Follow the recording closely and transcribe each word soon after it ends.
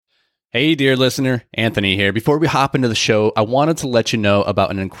Hey, dear listener, Anthony here. Before we hop into the show, I wanted to let you know about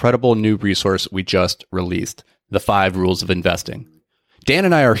an incredible new resource we just released, The 5 Rules of Investing. Dan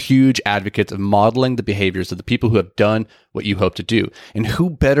and I are huge advocates of modeling the behaviors of the people who have done what you hope to do. And who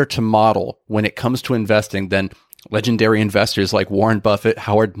better to model when it comes to investing than legendary investors like Warren Buffett,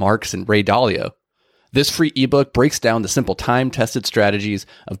 Howard Marks, and Ray Dalio? This free ebook breaks down the simple time-tested strategies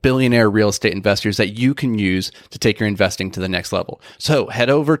of billionaire real estate investors that you can use to take your investing to the next level. So head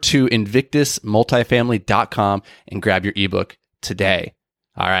over to invictusmultifamily.com and grab your ebook today.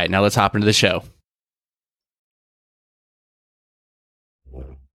 All right, now let's hop into the show.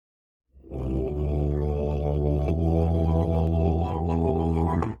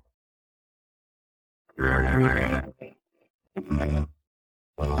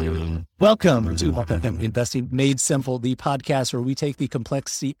 Welcome to Multifamily Investing Made Simple, the podcast where we take the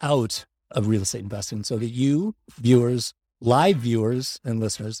complexity out of real estate investing so that you, viewers, live viewers, and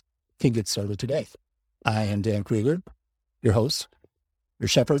listeners can get started today. I am Dan Krieger, your host, your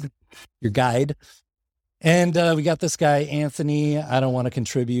shepherd, your guide. And we got this guy, Anthony. I don't want to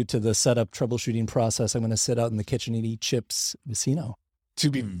contribute to the setup troubleshooting process. I'm going to sit out in the kitchen and eat chips. Vecino. To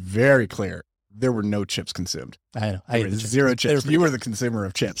be very clear, there were no chips consumed. I know. There were zero chips. You were the consumer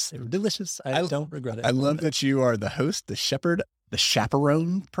of chips. They were delicious. I don't regret it. I love that you are the host, the shepherd, the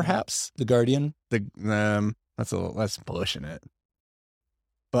chaperone, perhaps. The guardian. That's pushing it.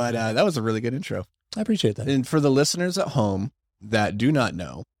 But that was a really good intro. I appreciate that. And for the listeners at home that do not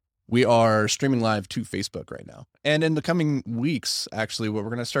know, we are streaming live to Facebook right now. And in the coming weeks, actually, what we're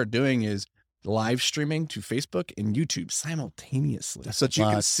going to start doing is live streaming to Facebook and YouTube simultaneously so that you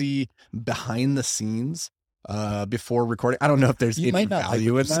can see behind the scenes before recording. I don't know if there's any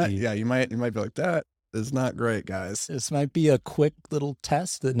value in that. Yeah, you might be like, that is not great, guys. This might be a quick little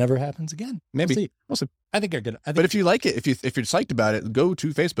test that never happens again. Maybe. We'll see. I think you're good. But if you like it, if you're psyched about it, go to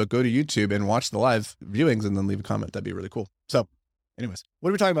Facebook, go to YouTube and watch the live viewings and then leave a comment. That'd be really cool. So anyways, what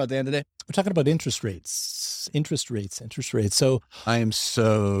are we talking about, Dan, today? We're talking about interest rates. So I am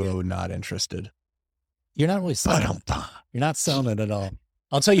so not interested. You're not really selling. You're not selling it at all.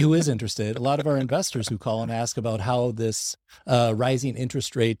 I'll tell you who is interested. A lot of our investors who call and ask about how this rising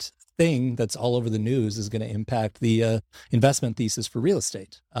interest rate thing that's all over the news is going to impact the investment thesis for real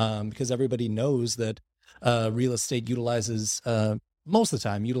estate. Because everybody knows that real estate utilizes, most of the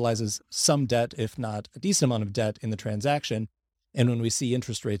time, utilizes some debt, if not a decent amount of debt in the transaction. And when we see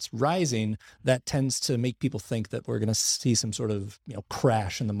interest rates rising, that tends to make people think that we're going to see some sort of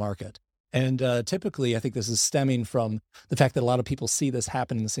crash in the market. And typically, I think this is stemming from the fact that a lot of people see this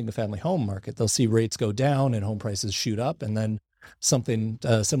happen in the single-family home market. They'll see rates go down and home prices shoot up, and then something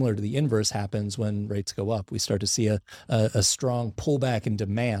similar to the inverse happens when rates go up. We start to see a strong pullback in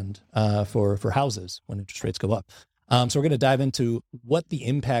demand for houses when interest rates go up. So we're going to dive into what the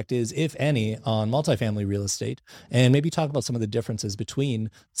impact is, if any, on multifamily real estate, and maybe talk about some of the differences between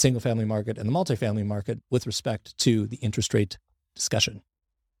the single-family market and the multifamily market with respect to the interest rate discussion.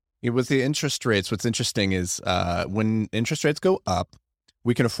 With the interest rates, what's interesting is when interest rates go up,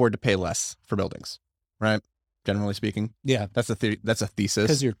 we can afford to pay less for buildings, right? Generally speaking. Yeah. That's a thesis.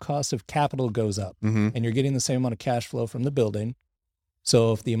 Because your cost of capital goes up, mm-hmm. and you're getting the same amount of cash flow from the building.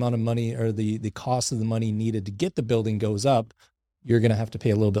 So if the amount of money or the cost of the money needed to get the building goes up, you're going to have to pay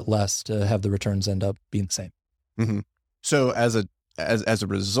a little bit less to have the returns end up being the same. Mm-hmm. So as a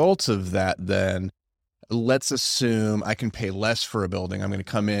result of that, then let's assume I can pay less for a building. I'm going to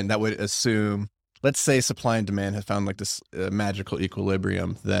come in. That would assume, let's say supply and demand have found like this magical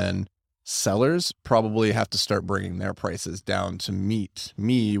equilibrium, then sellers probably have to start bringing their prices down to meet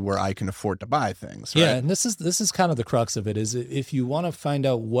me where I can afford to buy things. Right? Yeah. And this is kind of the crux of it, is if you want to find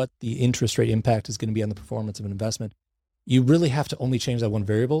out what the interest rate impact is going to be on the performance of an investment, you really have to only change that one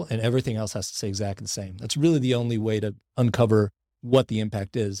variable and everything else has to stay exactly the same. That's really the only way to uncover what the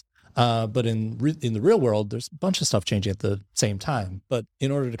impact is. But in the real world, there's a bunch of stuff changing at the same time. But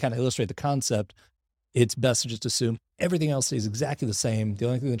in order to kind of illustrate the concept, it's best to just assume everything else stays exactly the same. The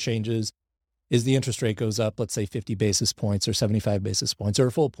only thing that changes is the interest rate goes up, let's say 50 basis points or 75 basis points or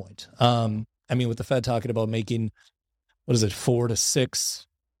a full point. With the Fed talking about making, 4 to 6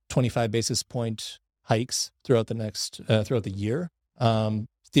 25 basis point hikes throughout the year.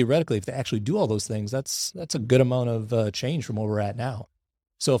 Theoretically, if they actually do all those things, that's a good amount of change from where we're at now.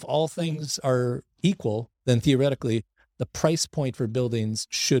 So if all things are equal, then theoretically, the price point for buildings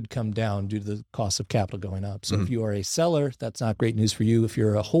should come down due to the cost of capital going up. So if you are a seller, that's not great news for you. If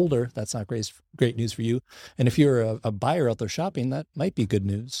you're a holder, that's not great news for you. And if you're a buyer out there shopping, that might be good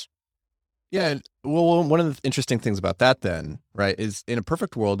news. Yeah. Well, one of the interesting things about that then, right, is in a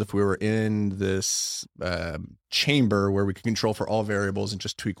perfect world, if we were in this chamber where we could control for all variables and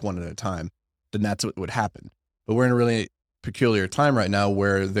just tweak one at a time, then that's what would happen. But we're in a really peculiar time right now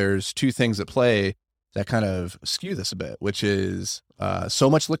where there's two things at play that kind of skew this a bit, which is so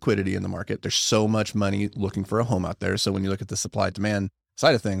much liquidity in the market. There's so much money looking for a home out there. So when you look at the supply demand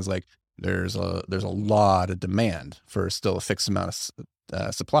side of things, like there's a lot of demand for still a fixed amount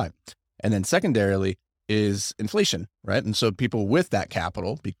of supply. And then secondarily is inflation, right? And so people with that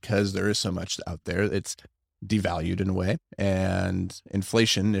capital, because there is so much out there, it's devalued in a way. And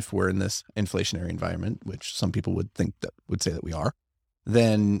inflation, if we're in this inflationary environment, which some people would say that we are,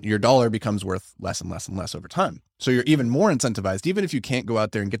 then your dollar becomes worth less and less and less over time. So you're even more incentivized, even if you can't go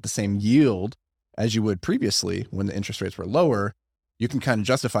out there and get the same yield as you would previously when the interest rates were lower, you can kind of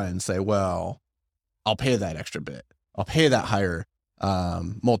justify it and say, well, I'll pay that extra bit. I'll pay that higher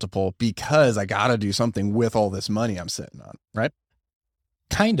multiple because I got to do something with all this money I'm sitting on, right?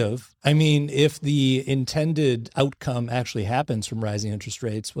 Kind of. I mean, if the intended outcome actually happens from rising interest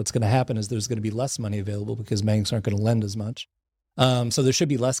rates, what's going to happen is there's going to be less money available because banks aren't going to lend as much. So there should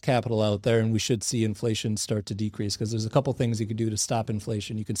be less capital out there, and we should see inflation start to decrease because there's a couple things you could do to stop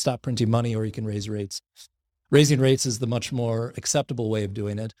inflation. You can stop printing money, or you can raise rates. Raising rates is the much more acceptable way of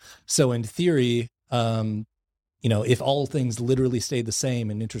doing it. So in theory, if all things literally stayed the same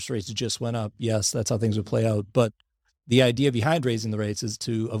and interest rates just went up, yes, that's how things would play out. But the idea behind raising the rates is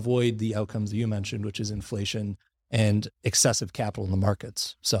to avoid the outcomes that you mentioned, which is inflation and excessive capital in the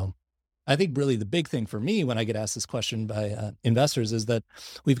markets. So I think really the big thing for me when I get asked this question by investors is that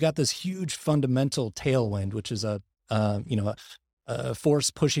we've got this huge fundamental tailwind, which is a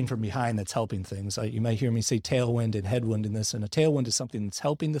force pushing from behind that's helping things. You might hear me say tailwind and headwind in this, and a tailwind is something that's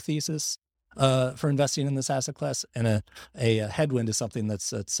helping the thesis for investing in this asset class, and a headwind is something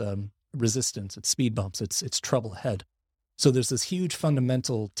that's resistance, it's speed bumps, it's trouble ahead. So there's this huge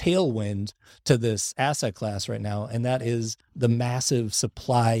fundamental tailwind to this asset class right now, and that is the massive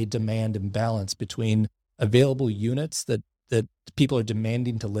supply-demand imbalance between available units that people are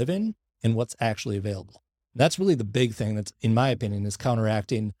demanding to live in and what's actually available. That's really the big thing that's, in my opinion, is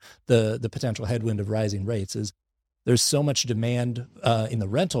counteracting the potential headwind of rising rates. Is there's so much demand in the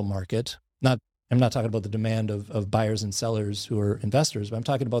rental market. I'm not talking about the demand of buyers and sellers who are investors, but I'm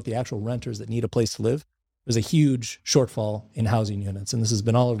talking about the actual renters that need a place to live. There's a huge shortfall in housing units, and this has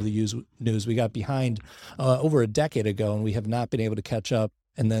been all over the news. We got behind over a decade ago, and we have not been able to catch up.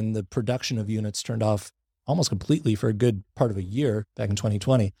 And then the production of units turned off almost completely for a good part of a year back in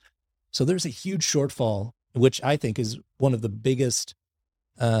 2020. So there's a huge shortfall, which I think is one of the biggest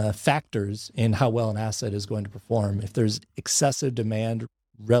factors in how well an asset is going to perform. If there's excessive demand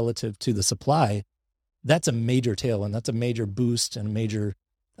relative to the supply, that's a major tailwind. That's a major boost and a major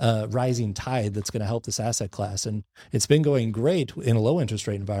rising tide that's going to help this asset class. And it's been going great in a low interest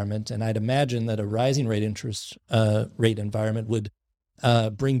rate environment. And I'd imagine that a rising interest rate environment would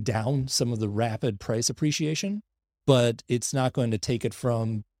bring down some of the rapid price appreciation, but it's not going to take it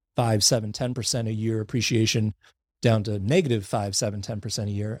from 5, 7, 10% a year appreciation down to negative 5, 7, 10% a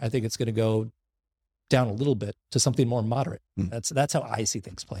year. I think it's going to go down a little bit to something more moderate. That's how I see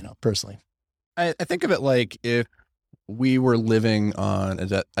things playing out personally. I think of it like if we were living on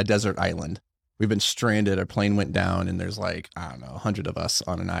a desert island. We've been stranded, our plane went down, and there's 100 of us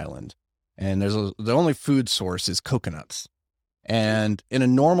on an island. And the only food source is coconuts. And in a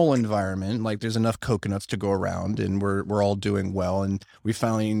normal environment, like there's enough coconuts to go around and we're all doing well. And we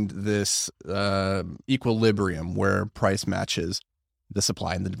find this equilibrium where price matches the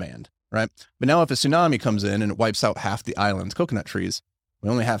supply and the demand, right? But now if a tsunami comes in and it wipes out half the island's coconut trees, we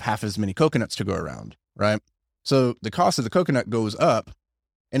only have half as many coconuts to go around, right? So the cost of the coconut goes up,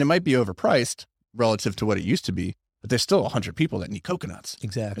 and it might be overpriced relative to what it used to be, but there's still 100 people that need coconuts.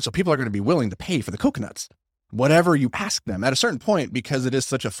 Exactly. And so people are going to be willing to pay for the coconuts, whatever you ask them. At a certain point, because it is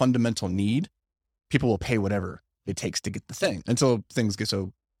such a fundamental need, people will pay whatever it takes to get the thing until things get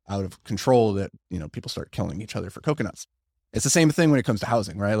so out of control that, people start killing each other for coconuts. It's the same thing when it comes to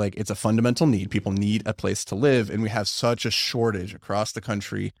housing, right? Like it's a fundamental need. People need a place to live, and we have such a shortage across the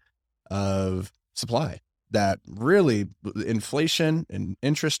country of supply that really inflation and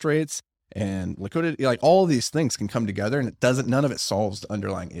interest rates and liquidity, like all of these things can come together, and none of it solves the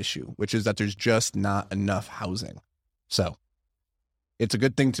underlying issue, which is that there's just not enough housing. So it's a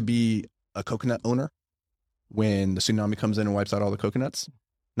good thing to be a coconut owner when the tsunami comes in and wipes out all the coconuts.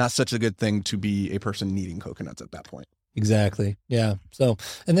 Not such a good thing to be a person needing coconuts at that point. Exactly. Yeah. So,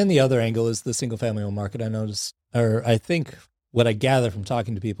 and then the other angle is the single family home market. I think what I gather from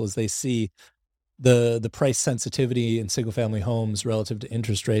talking to people is they see the price sensitivity in single family homes relative to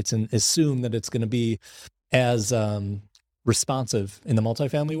interest rates and assume that it's going to be as responsive in the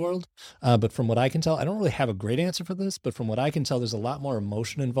multifamily world. But from what I can tell, I don't really have a great answer for this, but from what I can tell, there's a lot more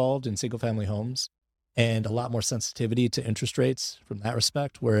emotion involved in single family homes and a lot more sensitivity to interest rates from that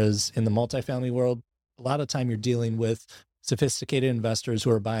respect. Whereas in the multifamily world, a lot of time you're dealing with sophisticated investors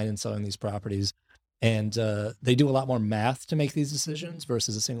who are buying and selling these properties. And they do a lot more math to make these decisions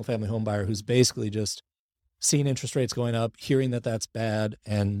versus a single family home buyer who's basically just seeing interest rates going up, hearing that that's bad,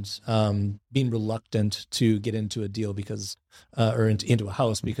 and being reluctant to get into a deal because, or into a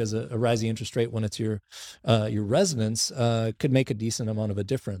house because a rising interest rate when it's your residence could make a decent amount of a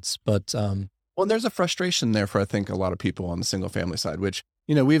difference. But well, there's a frustration there for I think a lot of people on the single family side, which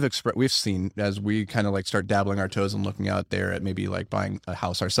we've seen as we kind of like start dabbling our toes and looking out there at maybe like buying a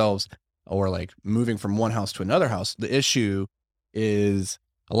house ourselves or like moving from one house to another house. The issue is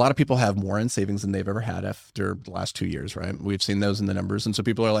a lot of people have more in savings than they've ever had after the last 2 years, right? We've seen those in the numbers. And so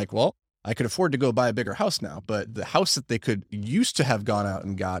people are like, well, I could afford to go buy a bigger house now, but the house that they could used to have gone out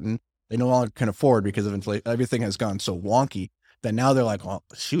and gotten, they no longer can afford because of inflation. Everything has gone so wonky that now they're like, well,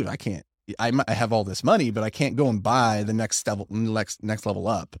 shoot, I have all this money, but I can't go and buy the next level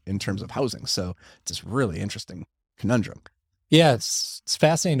up in terms of housing. So it's this really interesting conundrum. Yeah, it's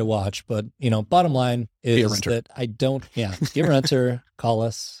fascinating to watch, but bottom line is that I don't. Yeah, be a renter. Call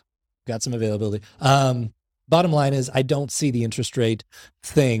us. Got some availability. Bottom line is I don't see the interest rate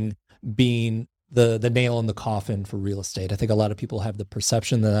thing being the nail in the coffin for real estate. I think a lot of people have the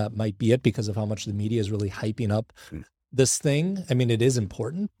perception that might be it because of how much the media is really hyping up this thing. I mean, it is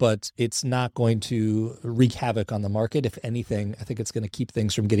important, but it's not going to wreak havoc on the market. If anything, I think it's going to keep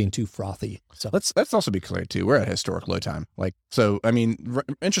things from getting too frothy. So let's also be clear too. We're at historic low time. I mean,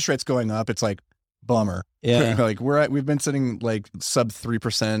 interest rates going up. It's like bummer. Yeah. We've been sitting like sub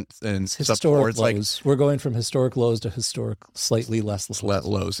 3% and historic sub 4. It's lows. We're going from historic lows to historic slightly less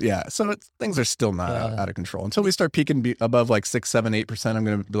lows. Yeah. So things are still not out of control until we start peaking above like 6, 7, 8%. I'm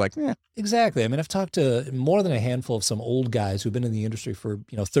going to be like, yeah. Exactly. I mean, I've talked to more than a handful of some old guys who've been in the industry for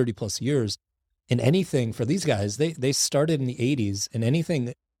 30 plus years, and anything for these guys, they started in the 80s, and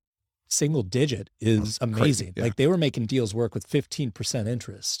anything single digit is amazing. Yeah. Like they were making deals work with 15%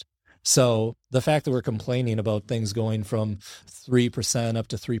 interest. So the fact that we're complaining about things going from 3% up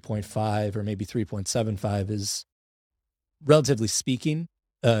to 3.5 or maybe 3.75 is, relatively speaking,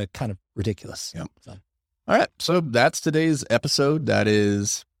 kind of ridiculous. Yep. So. All right. So that's today's episode. That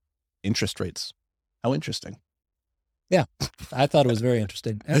is interest rates. How interesting. Yeah, I thought it was very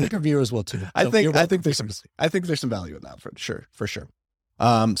interesting. And I think our viewers will too. So I think there's some value in that for sure.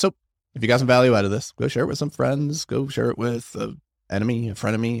 So if you got some value out of this, go share it with some friends. Go share it with enemy, a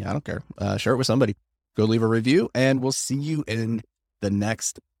friend of me, I don't care. Share it with somebody. Go leave a review, and we'll see you in the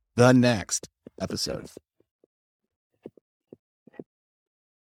next episode.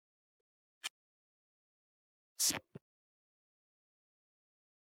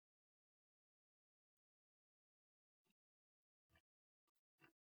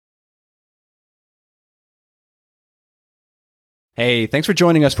 Hey, thanks for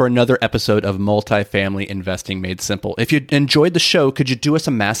joining us for another episode of Multifamily Investing Made Simple. If you enjoyed the show, could you do us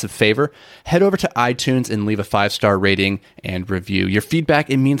a massive favor? Head over to iTunes and leave a 5-star rating and review. Your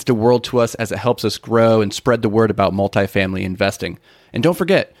feedback, it means the world to us as it helps us grow and spread the word about multifamily investing. And don't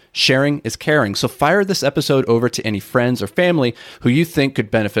forget, sharing is caring. So fire this episode over to any friends or family who you think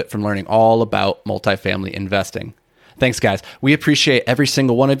could benefit from learning all about multifamily investing. Thanks, guys. We appreciate every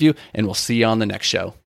single one of you, and we'll see you on the next show.